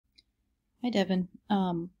Hi, Devyn.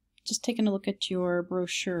 Just taking a look at your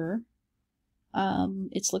brochure.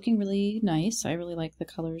 It's looking really nice. I really like the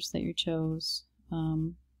colors that you chose.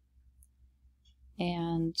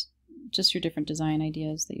 And just your different design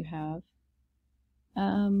ideas that you have.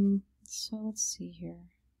 So let's see here.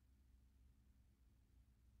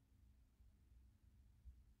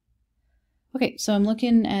 Okay, so I'm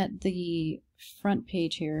looking at the front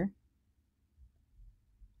page here.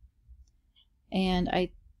 And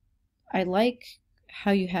I like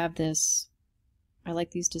how you have this. I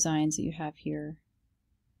like these designs that you have here.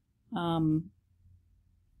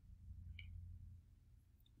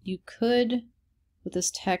 You could, with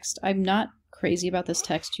this text, I'm not crazy about this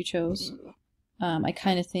text you chose. I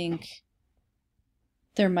kind of think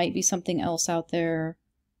there might be something else out there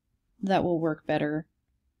that will work better.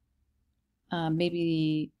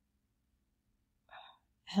 Maybe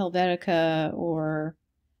Helvetica or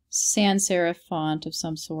sans serif font of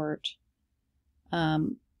some sort.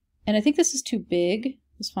 And I think this is too big.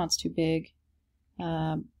 This font's too big.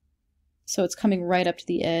 So it's coming right up to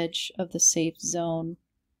the edge of the safe zone.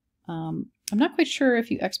 I'm not quite sure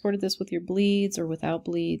if you exported this with your bleeds or without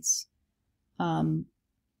bleeds.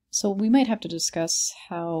 So we might have to discuss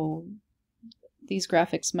how these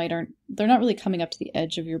graphics they're not really coming up to the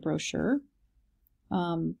edge of your brochure.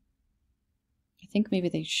 I think maybe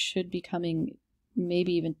they should be coming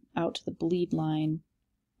maybe even out to the bleed line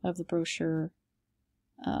of the brochure.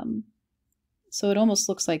 So it almost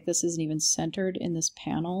looks like this isn't even centered in this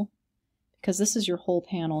panel, because this is your whole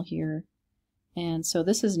panel here. And so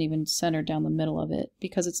this isn't even centered down the middle of it,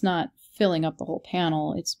 because it's not filling up the whole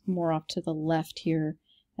panel. It's more off to the left here,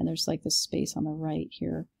 and there's like this space on the right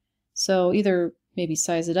here. So either maybe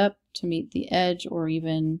size it up to meet the edge, or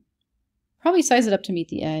even probably size it up to meet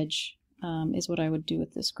the edge is what I would do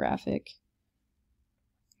with this graphic.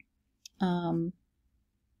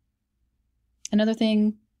 Another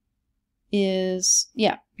thing is,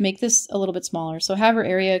 yeah, make this a little bit smaller. So hover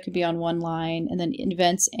area could be on one line, and then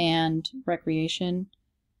events and recreation.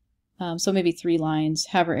 So maybe 3 lines,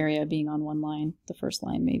 hover area being on one line, the first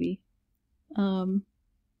line maybe.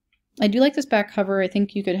 I do like this back cover. I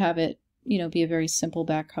think you could have it, be a very simple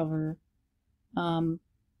back cover.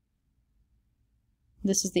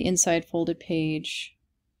 This is the inside folded page,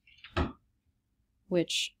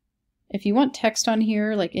 which if you want text on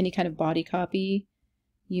here, like any kind of body copy,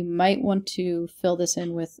 you might want to fill this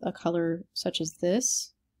in with a color such as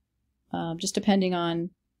this, just depending on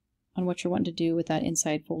what you're wanting to do with that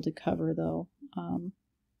inside folded cover, though.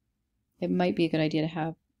 It might be a good idea to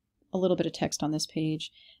have a little bit of text on this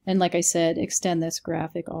page. And like I said, extend this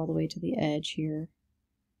graphic all the way to the edge here,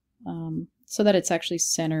 so that it's actually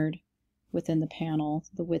centered within the panel,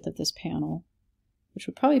 the width of this panel, which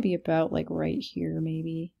would probably be about like right here,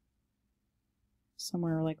 maybe.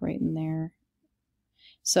 Somewhere like right in there.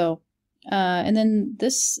 So, and then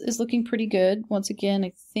this is looking pretty good. Once again,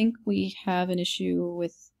 I think we have an issue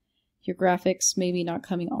with your graphics maybe not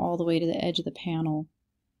coming all the way to the edge of the panel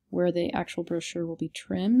where the actual brochure will be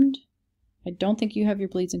trimmed. I don't think you have your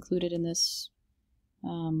bleeds included in this.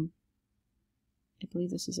 I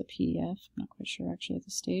believe this is a PDF. I'm not quite sure actually at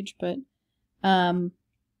this stage, but and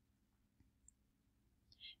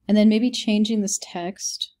then maybe changing this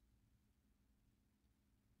text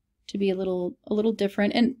to be a little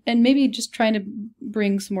different, and maybe just trying to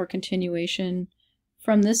bring some more continuation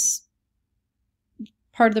from this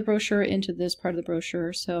part of the brochure into this part of the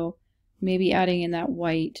brochure. So maybe adding in that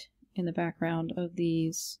white in the background of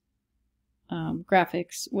these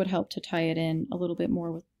graphics would help to tie it in a little bit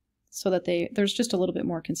more with, so that there's just a little bit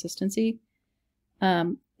more consistency.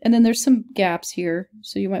 And then there's some gaps here,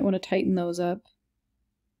 so you might want to tighten those up.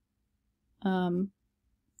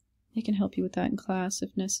 They can help you with that in class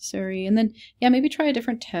if necessary. And then, yeah, maybe try a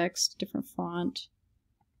different text, different font.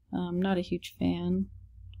 I'm not a huge fan.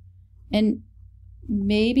 And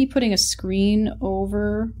maybe putting a screen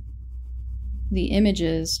over the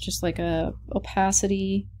images, just like a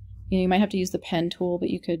opacity. You might have to use the pen tool, but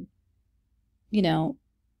you could,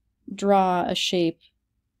 draw a shape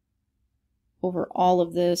over all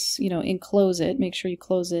of this, enclose it, make sure you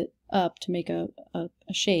close it up to make a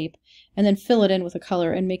shape, and then fill it in with a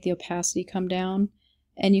color and make the opacity come down.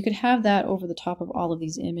 And you could have that over the top of all of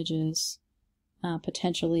these images,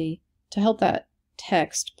 potentially, to help that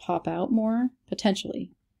text pop out more,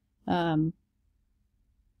 potentially. Otherwise,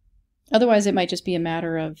 it might just be a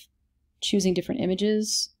matter of choosing different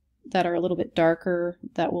images that are a little bit darker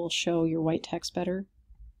that will show your white text better.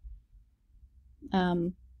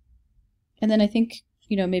 And then I think,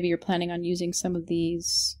 maybe you're planning on using some of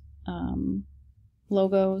these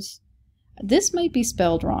logos. This might be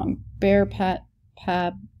spelled wrong. Bear Pat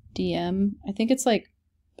Pab DM. I think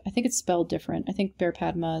it's spelled different. I think Bear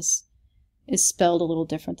Padma is spelled a little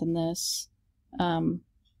different than this.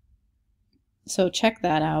 So check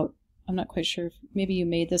that out. I'm not quite sure if maybe you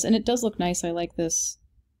made this, and it does look nice. I like this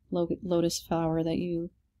lotus flower that you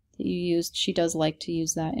used. She does like to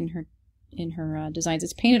use that in her designs.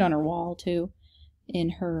 It's painted on her wall too, in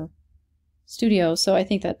her studio. So I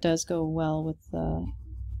think that does go well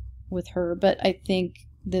with her. But I think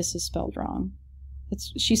this is spelled wrong.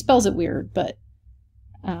 She spells it weird, but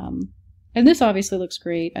and this obviously looks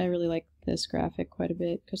great. I really like this graphic quite a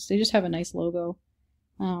bit because they just have a nice logo.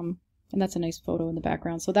 And that's a nice photo in the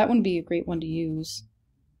background. So that would be a great one to use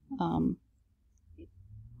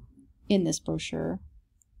in this brochure.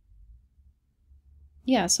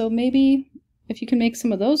 Yeah, so maybe if you can make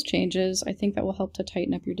some of those changes, I think that will help to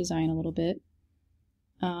tighten up your design a little bit.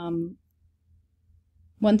 One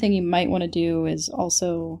thing you might want to do is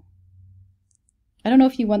also, I don't know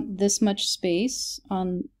if you want this much space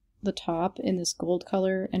on the top in this gold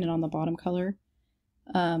color and then on the bottom color.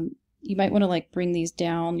 You might want to like bring these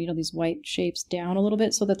down, you know, these white shapes down a little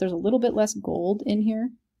bit so that there's a little bit less gold in here.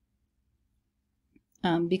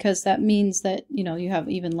 Because that means that, you know, you have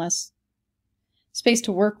even less space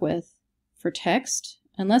to work with for text,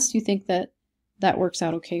 unless you think that that works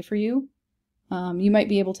out okay for you. You might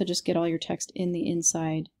be able to just get all your text in the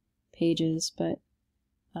inside pages, but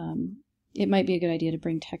it might be a good idea to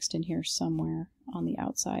bring text in here somewhere on the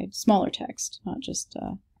outside. Smaller text, not just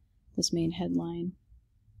this main headline.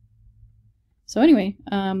 So anyway,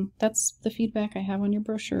 that's the feedback I have on your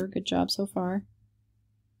brochure. Good job so far.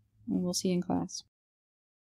 And we'll see you in class.